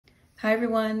Hi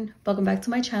everyone, welcome back to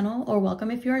my channel, or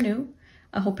welcome if you are new.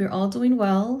 I hope you're all doing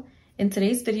well. In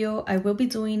today's video, I will be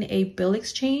doing a bill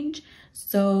exchange,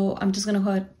 so I'm just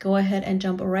gonna go ahead and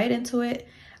jump right into it.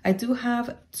 I do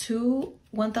have two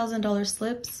 $1,000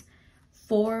 slips,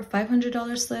 four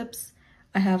 $500 slips.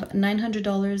 I have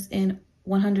 $900 in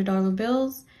 $100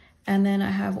 bills, and then I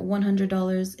have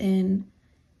 $100 in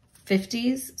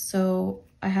 50s. So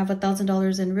I have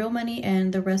 $1,000 in real money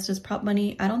and the rest is prop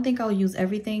money. I don't think I'll use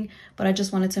everything, but I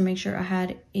just wanted to make sure I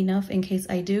had enough in case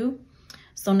I do.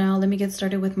 So now let me get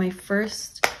started with my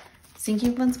first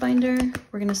sinking funds binder.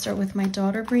 We're gonna start with my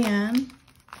daughter, Brianne.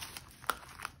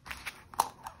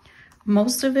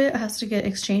 Most of it has to get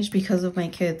exchanged because of my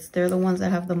kids. They're the ones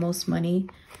that have the most money.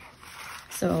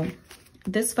 So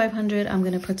this 500 I'm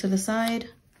gonna put to the side.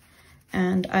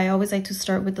 And I always like to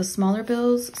start with the smaller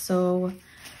bills. So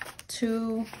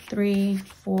 2, 3,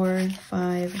 4,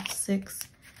 5, 6,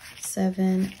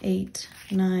 7, 8,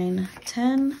 9,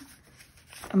 10.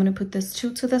 I'm gonna put this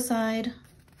 2 to the side.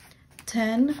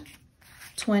 10,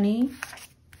 20,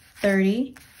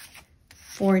 30,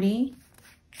 40,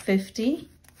 50,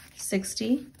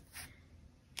 60,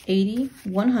 80,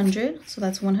 100. So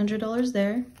that's $100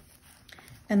 there.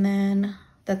 And then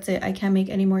that's it. I can't make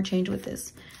any more change with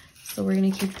this. So we're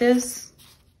gonna keep this.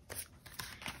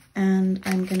 And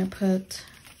I'm gonna put,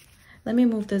 let me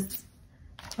move this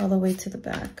all the way to the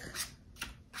back.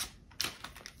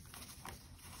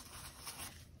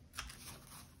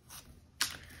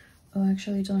 Oh, I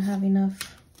actually don't have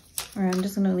enough. All right, I'm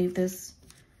just gonna leave this,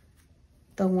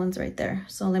 the ones right there.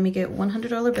 So let me get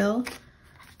 $100 bill.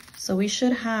 So we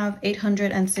should have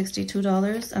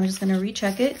 $862. I'm just gonna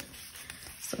recheck it.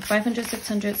 So 500,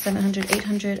 600, 700,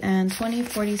 800, and 20,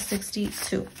 40,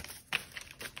 62.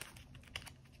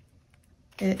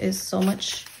 It is so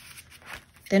much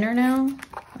thinner now.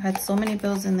 I had so many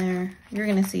bills in there. You're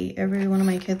gonna see every one of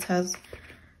my kids has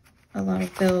a lot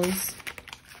of bills.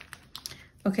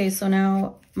 Okay, so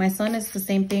now my son is the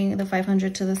same thing, the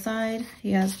 500 to the side.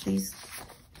 He has these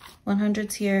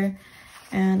 100s here,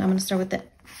 and I'm gonna start with the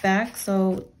back.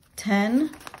 So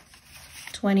 10,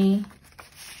 20,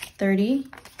 30,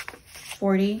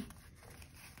 40.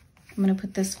 I'm gonna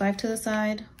put this 5 to the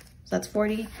side. So that's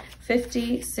 40,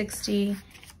 50, 60,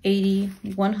 80,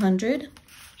 100.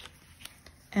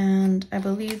 And I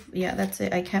believe, yeah, that's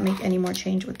it. I can't make any more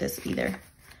change with this either.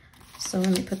 So let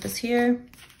me put this here.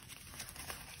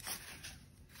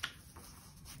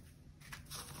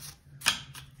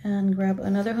 And grab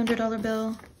another $100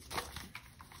 bill.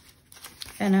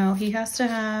 And now he has to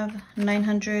have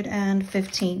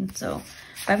 915. So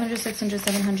 500, 600,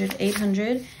 700,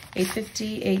 800,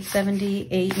 850, 870,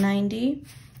 890,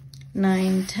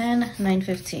 910,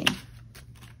 915.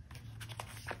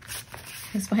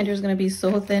 This binder is gonna be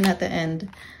so thin at the end.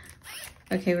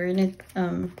 Okay, we're gonna,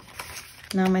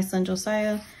 now my son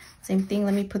Josiah, same thing.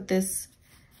 Let me put this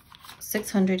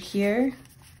 600 here.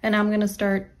 And I'm gonna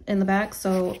start in the back.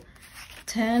 So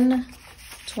 10,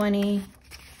 20,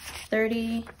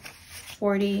 30,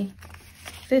 40,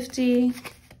 50,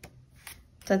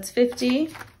 that's 50,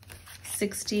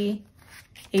 60,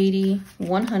 80,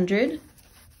 100,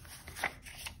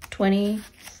 20,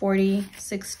 40,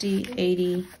 60,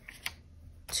 80,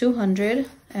 200.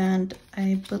 And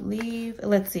I believe,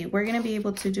 let's see, we're gonna be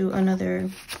able to do another,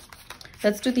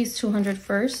 let's do these 200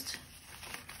 first.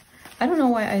 I don't know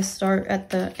why I start at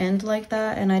the end like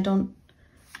that and I don't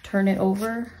turn it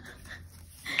over.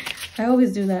 I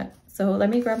always do that. So let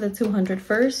me grab the 200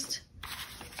 first.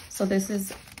 So this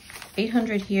is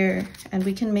 800 here, and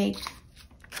we can make,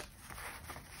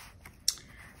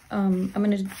 I'm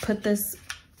gonna put this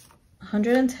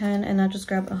 110 and I'll just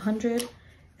grab 100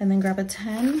 and then grab a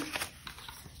 10.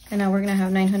 And now we're gonna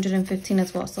have 915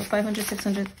 as well. So 500,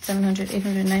 600, 700,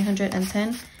 800, 900, and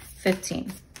 10,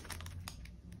 15.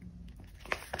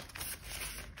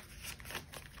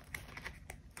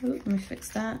 Ooh, let me fix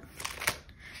that.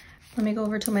 Let me go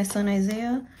over to my son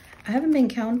Isaiah. I haven't been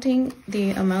counting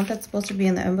the amount that's supposed to be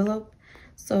in the envelope.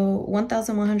 So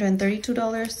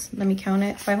 $1,132. Let me count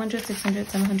it. 500, 600,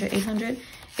 700, 800,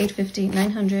 850,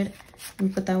 900. Let me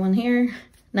put that one here.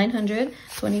 900,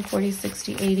 20, 40,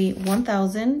 60, 80,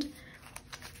 1,000,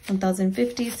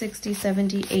 1,050, 60,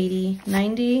 70, 80,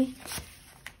 90,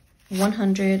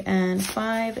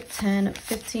 105, 10,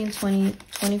 15, 20,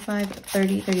 25,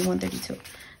 30, 31, 32.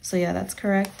 So yeah, that's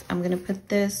correct. I'm gonna put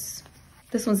this.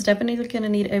 This one's definitely gonna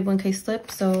need a 1K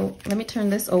slip. So let me turn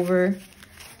this over.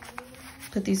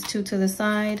 Put these 2 to the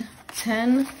side.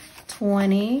 10,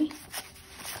 20,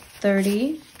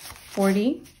 30,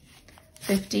 40,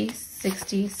 50,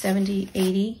 60, 70,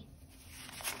 80,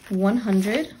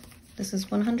 100. This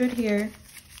is 100 here.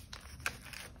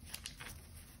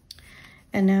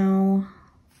 And now,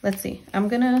 let's see. I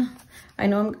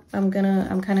know I'm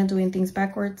kind of doing things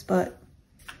backwards, but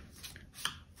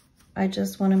I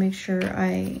just want to make sure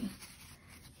I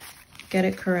get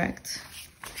it correct.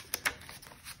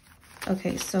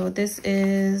 Okay, so this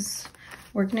is,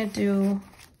 we're gonna do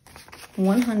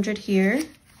 100 here,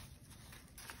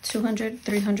 200,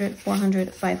 300,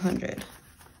 400, 500.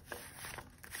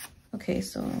 Okay,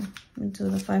 so I'm gonna do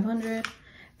the 500,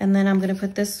 and then I'm gonna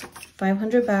put this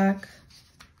 500 back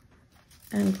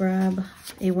and grab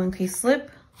a 1K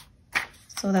slip.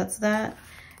 So that's that.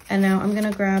 And now I'm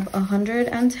gonna grab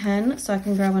 110, so I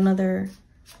can grab another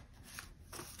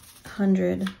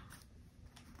 100.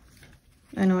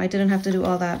 I know I didn't have to do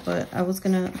all that, but I was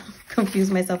gonna confuse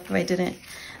myself if I didn't.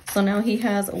 So now he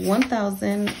has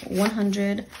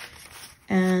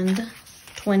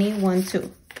 1,121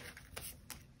 too.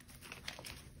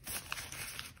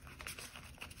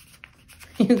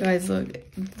 You guys, look,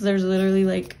 there's literally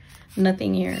like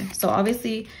nothing here. So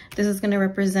obviously this is going to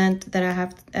represent that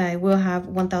I will have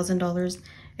 $1,000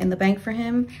 in the bank for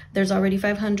him. There's already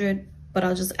 500, but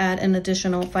I'll just add an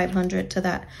additional 500 to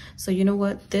that. So you know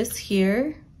what, this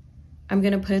here, I'm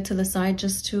going to put it to the side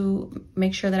just to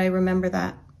make sure that I remember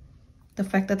that. The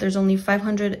fact that there's only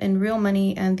 500 in real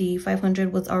money and the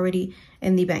 500 was already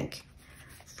in the bank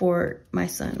for my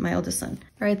son, my oldest son.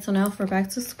 All right, so now for back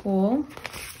to school,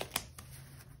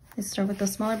 let's start with the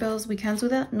smaller bills. We can't do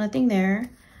that, nothing there.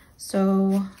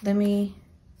 So let me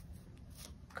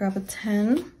grab a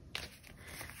 10,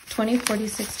 20, 40,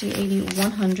 60, 80,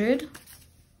 100.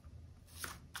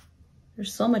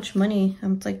 There's so much money,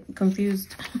 I'm like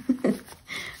confused.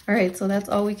 All right, so that's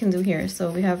all we can do here. So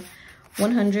we have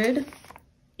 100.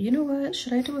 You know what,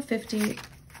 should I do a 50?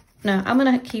 No, I'm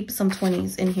gonna keep some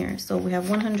 20s in here. So we have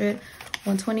 100,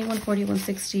 120, 140,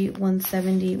 160,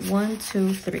 170, 1,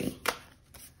 2, 3.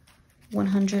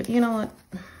 100. You know what,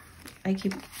 I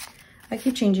keep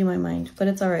changing my mind, but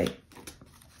it's all right.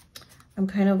 I'm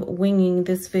kind of winging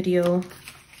this video.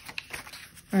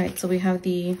 All right, so we have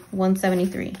the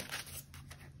 173.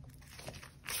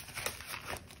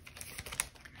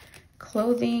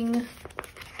 Clothing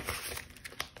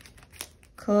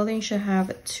should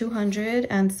have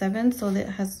 207, so that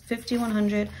has 50,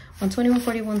 100, 120,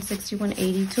 140, 160,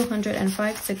 180, 200, and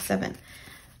 5, 6, 7.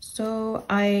 So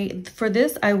for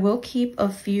this, I will keep a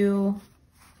few,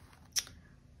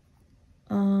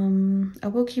 I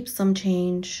will keep some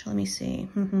change. Let me see.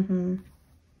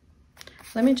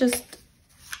 Let me just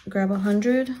grab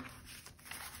 100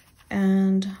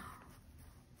 and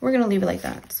we're gonna leave it like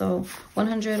that. So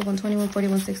 100, 120, 140,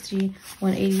 160,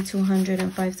 180, 200,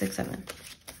 and 5, 6, 7.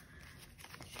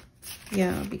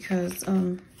 Yeah, because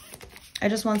I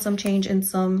just want some change in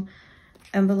some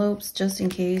envelopes just in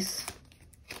case.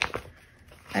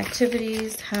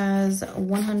 Activities has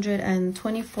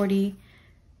 120, 40,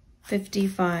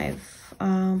 55.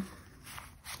 I'm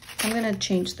gonna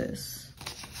change this.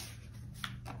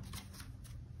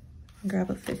 Grab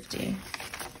a 50.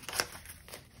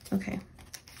 Okay.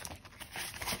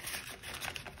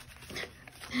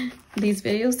 These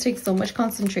videos take so much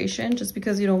concentration just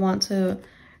because you don't want to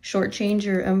shortchange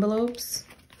your envelopes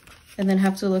and then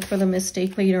have to look for the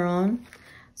mistake later on.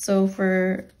 So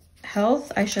for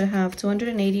health, I should have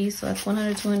 280, so that's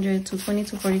 100, 200, 220,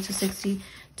 240, 260,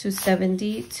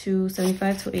 270,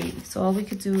 275, 280. So all we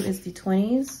could do is the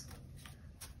 20s.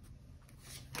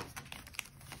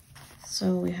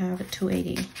 So we have a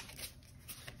 280.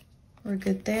 We're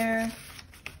good there.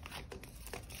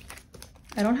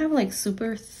 I don't have like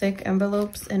super thick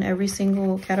envelopes in every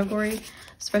single category,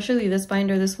 especially this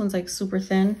binder. This one's like super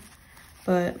thin,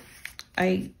 but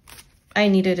I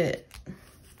needed it.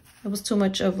 It was too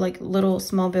much of like little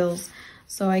small bills.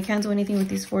 So I can't do anything with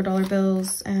these $4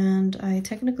 bills, and I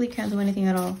technically can't do anything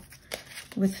at all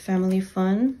with family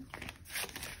fun.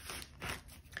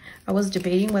 I was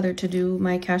debating whether to do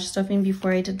my cash stuffing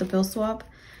before I did the bill swap,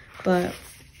 but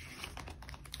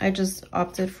I just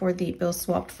opted for the bill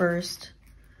swap first.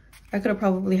 I could have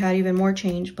probably had even more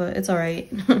change, but it's all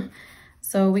right.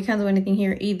 So we can't do anything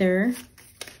here either.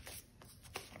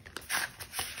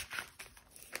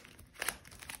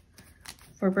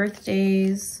 For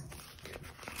birthdays,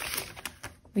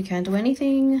 we can't do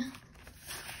anything.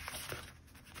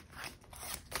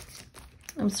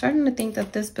 I'm starting to think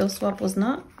that this bill swap was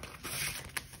not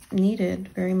needed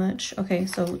very much. Okay,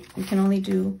 so we can only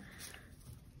do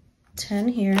 10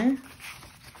 here.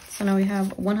 So now we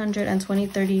have 120,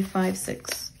 30, 5,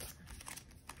 6.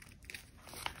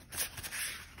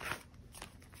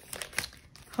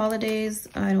 Holidays,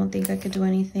 I don't think I could do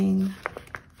anything.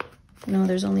 No,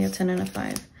 there's only a 10 and a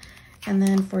 5. And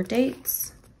then for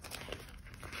dates,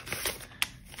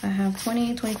 I have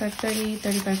 20, 25, 30,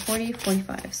 35, 40,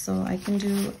 45. So I can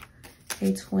do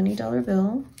a $20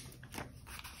 bill.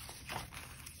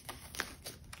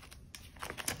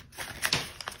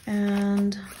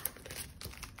 And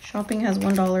shopping has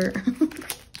 $1.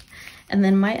 And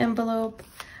then my envelope,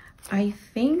 I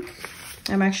think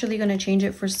I'm actually going to change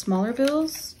it for smaller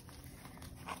bills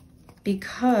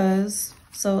because,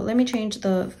 so let me change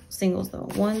the singles though.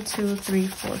 1, 2, 3,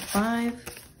 4, 5.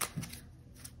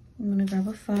 I'm going to grab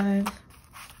a 5.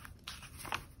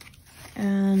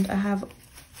 And I have,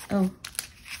 oh,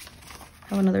 I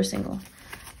have another single.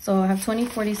 So I have 20,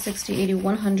 40, 60, 80,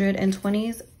 100, and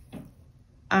 20s.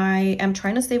 I am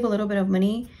trying to save a little bit of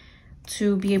money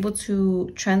to be able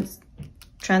to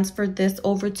transfer this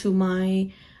over to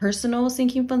my personal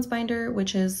sinking funds binder,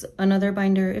 which is another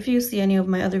binder. If you see any of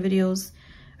my other videos,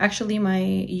 actually my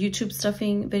YouTube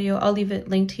stuffing video, I'll leave it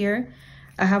linked here.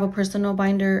 I have a personal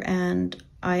binder and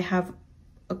I have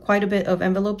quite a bit of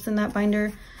envelopes in that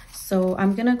binder. So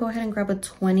I'm gonna go ahead and grab a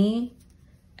 20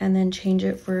 and then change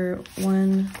it for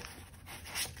 1,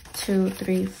 2,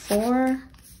 3, 4.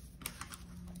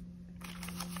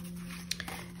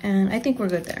 And I think we're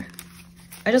good there.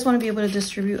 I just want to be able to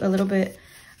distribute a little bit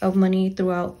of money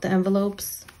throughout the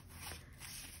envelopes.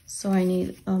 So I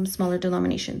need smaller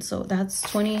denominations. So that's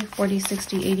 20, 40,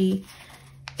 60, 80,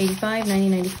 85, 90,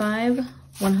 95,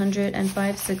 100, and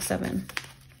 5, 6, 7.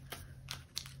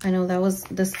 I know that was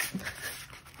this.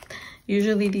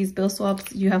 Usually these bill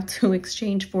swaps, you have to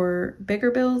exchange for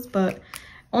bigger bills, but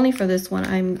only for this one,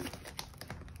 I'm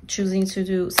choosing to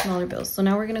do smaller bills. So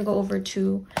now we're going to go over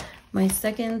to my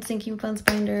second sinking funds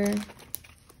binder.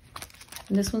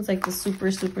 And this one's like the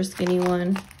super skinny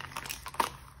one.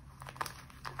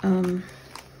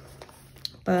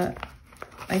 But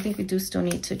I think we do still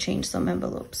need to change some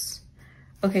envelopes.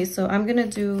 Okay, so I'm gonna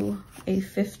do a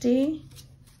 50.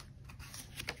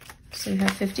 So you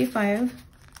have 55.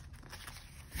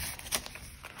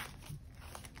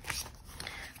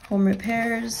 Home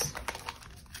repairs.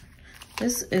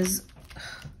 This is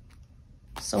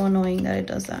so annoying that it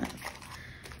does that.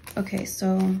 Okay,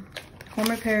 so home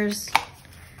repairs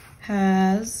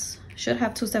should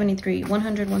have 273,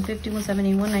 100, 150,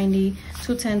 170, 190,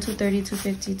 210, 230,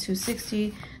 250, 260,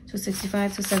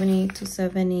 265, 270,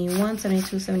 271,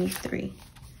 72, 73.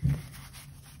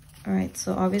 All right,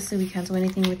 so obviously we can't do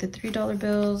anything with the $3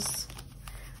 bills.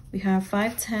 We have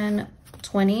 5, 10,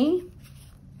 20,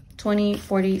 20,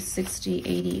 40, 60,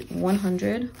 80,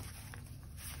 100.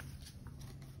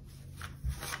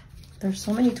 There's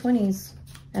so many 20s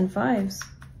and 5s.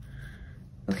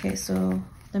 Okay, so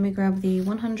let me grab the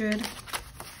 100.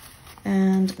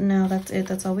 And now that's it.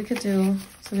 That's all we could do.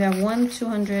 So we have 1,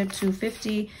 200,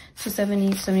 250,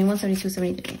 270, 71, 72,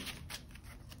 73.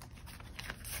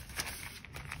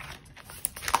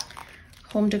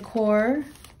 Home decor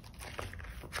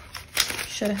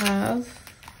should have,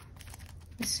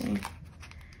 let's see,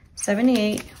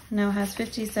 78. Now has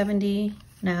 50, 70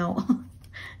 now.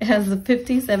 It has the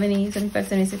 50, 70, 75,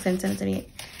 76, 77, 78.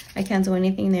 I can't do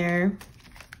anything there.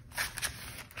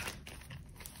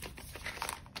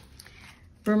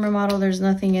 Room remodel, there's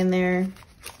nothing in there.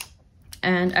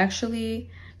 And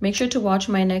actually, make sure to watch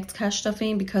my next cash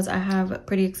stuffing because I have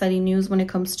pretty exciting news when it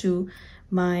comes to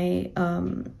my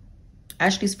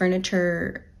Ashley's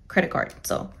Furniture credit card.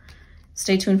 So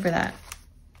stay tuned for that.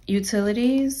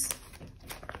 Utilities.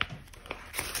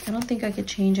 I don't think I could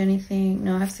change anything.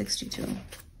 No, I have 62.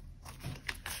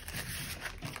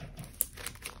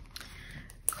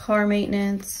 Car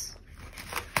maintenance.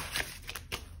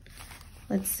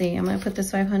 Let's see, I'm gonna put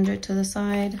this 500 to the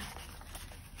side.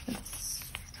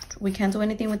 We can't do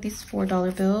anything with these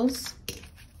 $4 bills.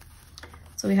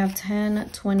 So we have 10,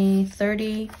 20,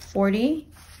 30, 40,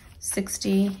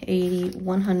 60, 80,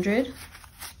 100.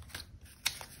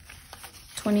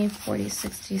 20, 40,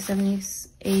 60, 70,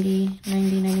 80,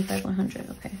 90, 95, 100,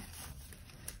 okay.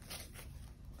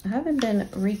 I haven't been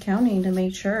recounting to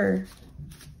make sure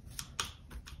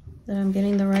that I'm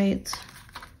getting the right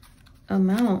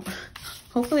amount.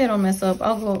 Hopefully I don't mess up.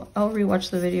 I'll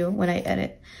rewatch the video when I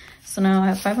edit. So now I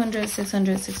have 500,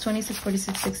 600, 620, 640,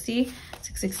 660,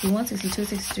 661, 62,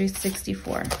 63,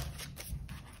 64.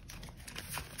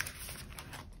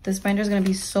 This binder is going to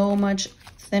be so much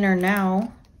thinner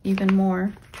now, even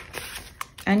more.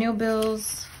 Annual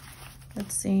bills,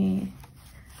 let's see.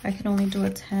 I can only do a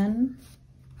 10.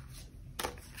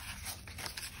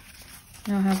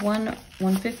 Now I have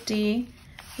 150,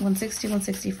 160,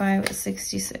 165,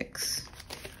 66.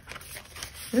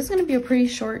 This is going to be a pretty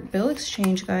short bill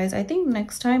exchange, guys. I think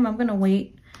next time I'm going to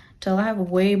wait till I have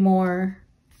way more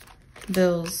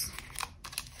bills.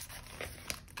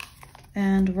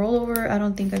 And rollover, I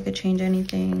don't think I could change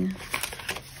anything.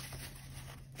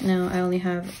 No, I only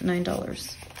have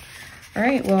 $9. All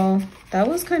right, well, that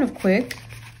was kind of quick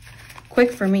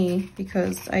for me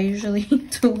because I usually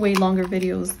do way longer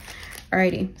videos.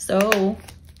 Alrighty, so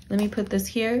let me put this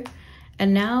here.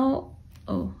 And now,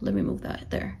 oh, let me move that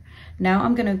there. Now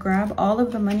I'm gonna grab all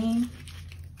of the money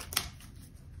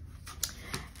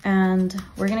and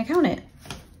we're gonna count it.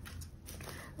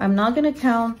 I'm not gonna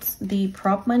count the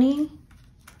prop money.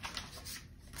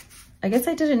 I guess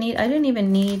I didn't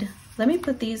even need, let me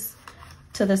put these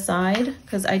to the side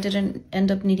because I didn't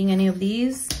end up needing any of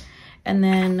these. And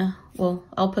then, well,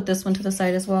 I'll put this one to the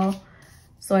side as well.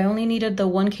 So I only needed the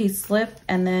 1K slip,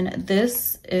 and then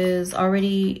this is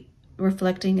already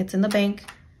reflecting, it's in the bank.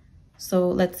 So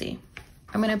let's see.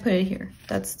 I'm gonna put it here.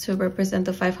 That's to represent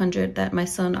the 500 that my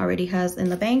son already has in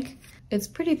the bank. It's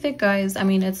pretty thick, guys. I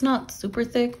mean, it's not super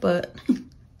thick, but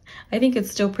I think it's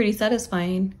still pretty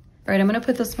satisfying. All right, I'm gonna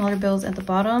put the smaller bills at the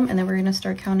bottom, and then we're gonna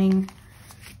start counting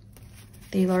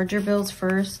the larger bills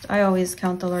first. I always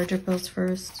count the larger bills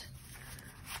first.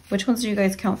 Which ones do you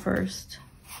guys count first?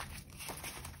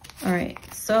 All right,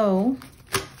 so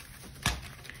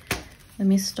let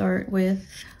me start with,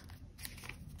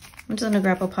 I'm just gonna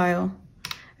grab a pile.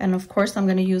 And of course I'm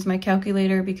gonna use my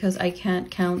calculator because I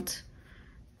can't count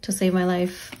to save my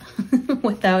life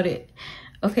without it.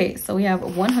 Okay, so we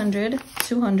have 100,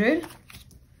 200,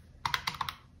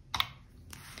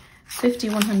 50,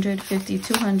 100, 50,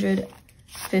 200,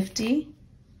 50,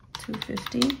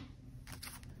 250,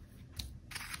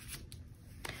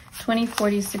 20,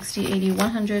 40, 60, 80,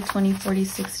 100, 20, 40,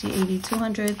 60, 80,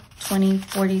 200, 20,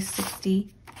 40,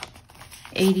 60,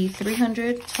 80,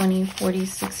 300, 20, 40,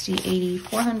 60, 80,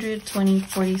 400, 20,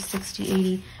 40, 60,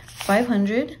 80,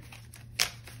 500,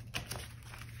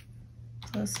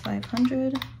 plus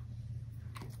 500,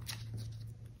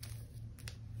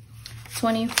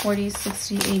 20, 40,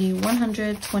 60, 80,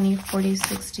 100, 20, 40,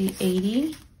 60,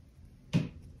 80,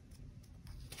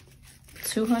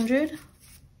 200,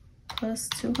 plus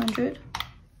 200.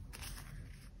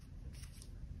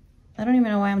 I don't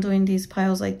even know why I'm doing these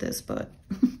piles like this, but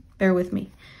bear with me.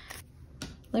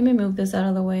 Let me move this out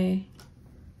of the way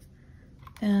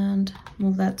and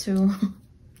move that too.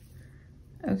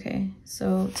 Okay,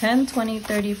 so 10, 20,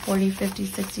 30, 40, 50,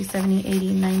 60, 70,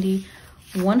 80, 90,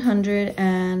 100,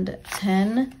 and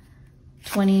 10,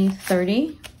 20,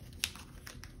 30,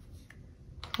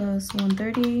 plus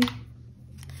 130,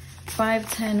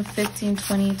 5, 10, 15,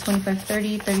 20, 25,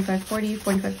 30, 35, 40,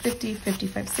 45, 50,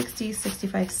 55, 60,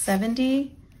 65,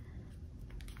 70,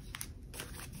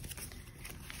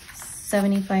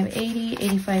 75, 80,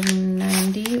 85,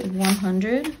 90,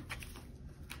 100,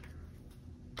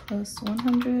 plus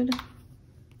 100.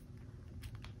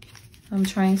 I'm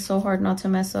trying so hard not to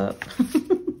mess up.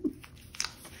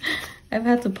 I've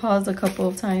had to pause a couple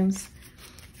of times.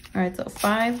 All right, so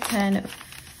 5, 10,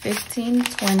 15,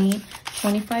 20,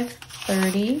 25,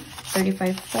 30,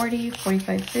 35, 40,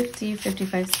 45, 50,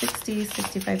 55, 60,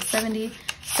 65, 70,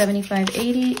 75,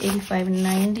 80, 85,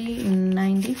 90,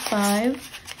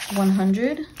 95,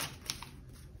 100.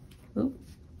 Oop.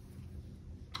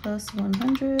 Plus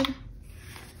 100.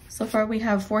 So far we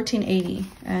have 1480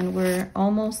 and we're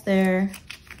almost there.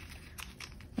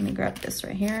 Let me grab this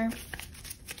right here.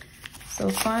 So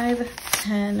 5,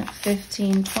 10,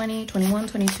 15, 20, 21,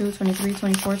 22, 23,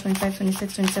 24, 25,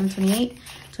 26, 27, 28,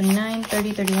 29,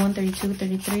 30, 31, 32,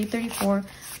 33, 34,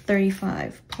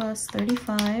 35, plus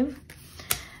 35.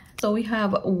 So we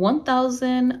have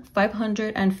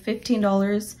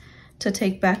 $1,515 to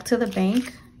take back to the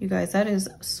bank. You guys, that is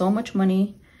so much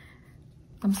money.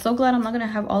 I'm so glad I'm not gonna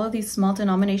have all of these small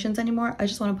denominations anymore. I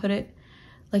just wanna put it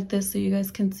like this so you guys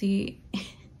can see.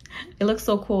 It looks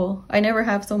so cool. I never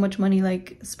have so much money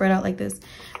like spread out like this.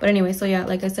 But anyway, so yeah,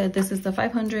 like I said, this is the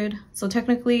 500. So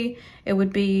technically it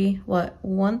would be what,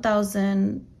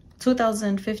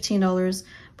 $2,015,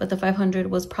 but the 500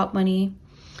 was prop money.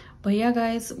 But yeah,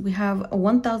 guys, we have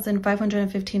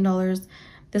 $1,515.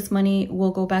 This money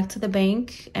will go back to the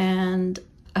bank, and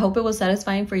I hope it was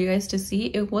satisfying for you guys to see.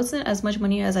 It wasn't as much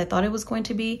money as I thought it was going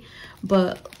to be,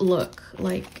 but look,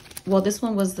 like, well, this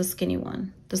one was the skinny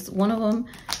one, this one of them,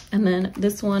 and then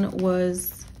this one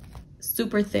was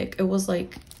super thick. It was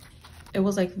like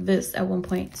this at one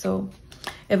point. So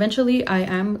eventually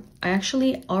I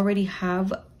actually already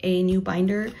have a new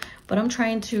binder, but I'm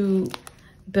trying to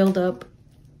build up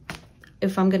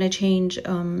if I'm gonna change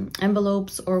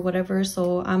envelopes or whatever.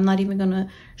 So I'm not even gonna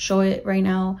show it right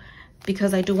now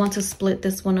because I do want to split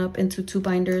this one up into 2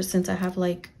 binders since I have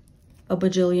like a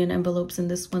bajillion envelopes in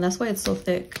this one. That's why it's so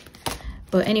thick.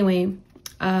 But anyway,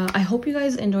 I hope you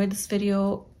guys enjoyed this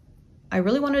video. I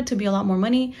really wanted it to be a lot more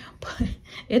money, but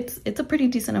it's a pretty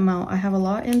decent amount. I have a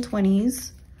lot in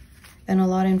 20s and a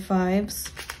lot in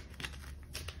 5s.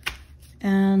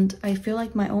 And I feel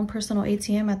like my own personal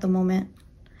ATM at the moment.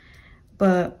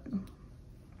 But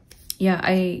yeah,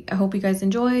 I hope you guys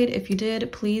enjoyed. If you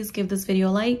did, please give this video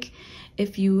a like.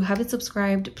 If you haven't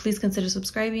subscribed, please consider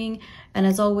subscribing. And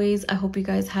as always, I hope you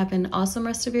guys have an awesome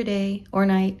rest of your day or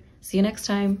night. See you next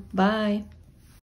time. Bye.